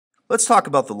Let's talk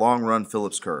about the long-run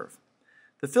Phillips curve.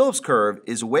 The Phillips curve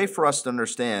is a way for us to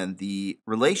understand the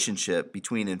relationship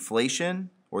between inflation,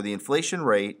 or the inflation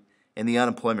rate, and the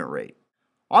unemployment rate.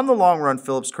 On the long-run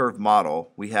Phillips curve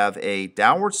model, we have a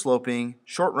downward sloping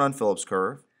short-run Phillips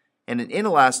curve and an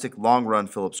inelastic long-run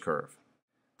Phillips curve.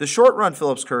 The short-run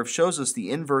Phillips curve shows us the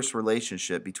inverse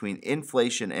relationship between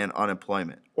inflation and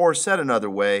unemployment, or said another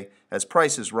way, as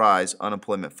prices rise,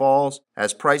 unemployment falls.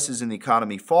 As prices in the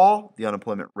economy fall, the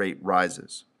unemployment rate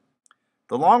rises.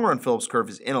 The long-run Phillips curve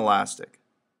is inelastic.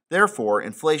 Therefore,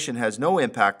 inflation has no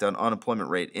impact on unemployment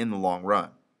rate in the long run.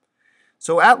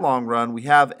 So at long run, we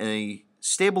have a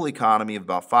stable economy of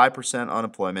about 5%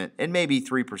 unemployment and maybe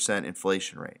 3%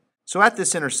 inflation rate. So at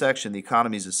this intersection, the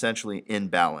economy is essentially in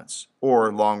balance,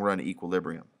 or long-run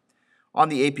equilibrium. On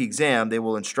the AP exam, they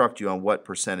will instruct you on what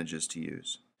percentages to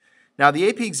use. Now, the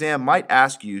AP exam might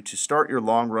ask you to start your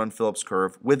long-run Phillips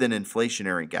curve with an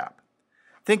inflationary gap.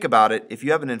 Think about it. If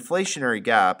you have an inflationary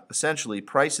gap, essentially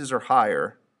prices are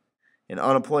higher and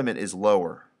unemployment is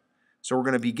lower. So we're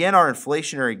going to begin our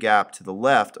inflationary gap to the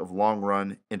left of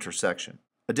long-run intersection.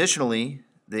 Additionally,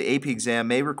 the AP exam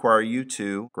may require you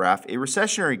to graph a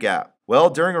recessionary gap. Well,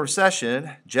 during a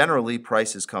recession, generally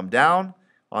prices come down,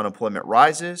 unemployment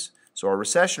rises, so our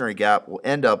recessionary gap will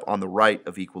end up on the right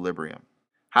of equilibrium.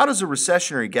 How does a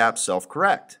recessionary gap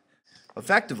self-correct?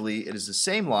 Effectively, it is the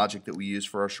same logic that we use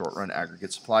for our short-run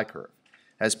aggregate supply curve.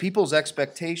 As people's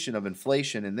expectation of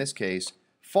inflation, in this case,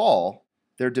 fall,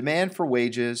 their demand for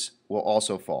wages will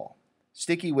also fall.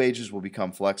 Sticky wages will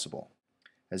become flexible.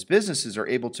 As businesses are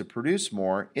able to produce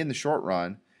more in the short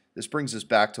run, this brings us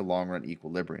back to long-run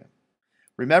equilibrium.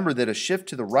 Remember that a shift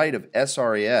to the right of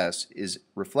SRAS is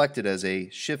reflected as a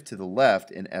shift to the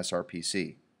left in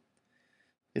SRPC.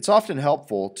 It's often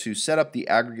helpful to set up the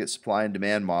aggregate supply and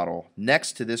demand model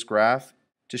next to this graph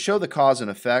to show the cause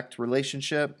and effect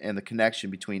relationship and the connection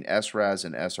between SRAS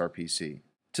and SRPC.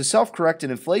 To self-correct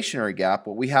an inflationary gap,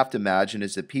 what we have to imagine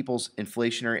is that people's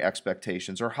inflationary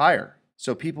expectations are higher.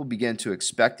 So people begin to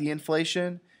expect the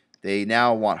inflation, they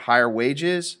now want higher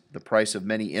wages, the price of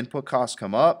many input costs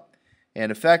come up,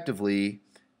 and effectively,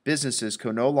 businesses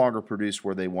can no longer produce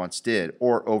where they once did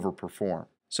or overperform.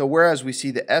 So whereas we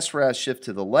see the SRAS shift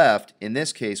to the left, in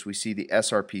this case we see the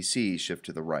SRPC shift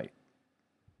to the right.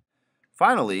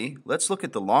 Finally, let's look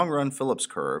at the long-run Phillips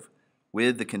curve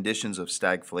with the conditions of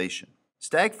stagflation.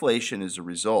 Stagflation is a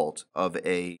result of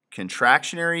a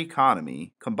contractionary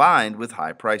economy combined with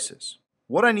high prices.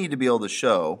 What I need to be able to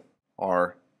show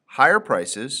are higher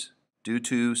prices due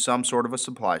to some sort of a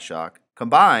supply shock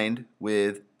combined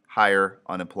with higher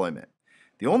unemployment.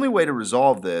 The only way to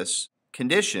resolve this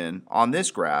condition on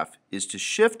this graph is to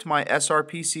shift my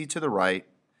SRPC to the right,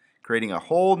 creating a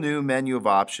whole new menu of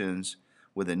options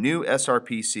with a new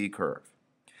SRPC curve.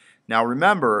 Now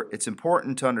remember, it's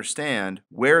important to understand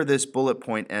where this bullet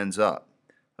point ends up.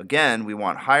 Again, we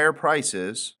want higher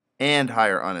prices and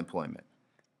higher unemployment,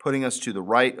 putting us to the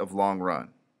right of long run.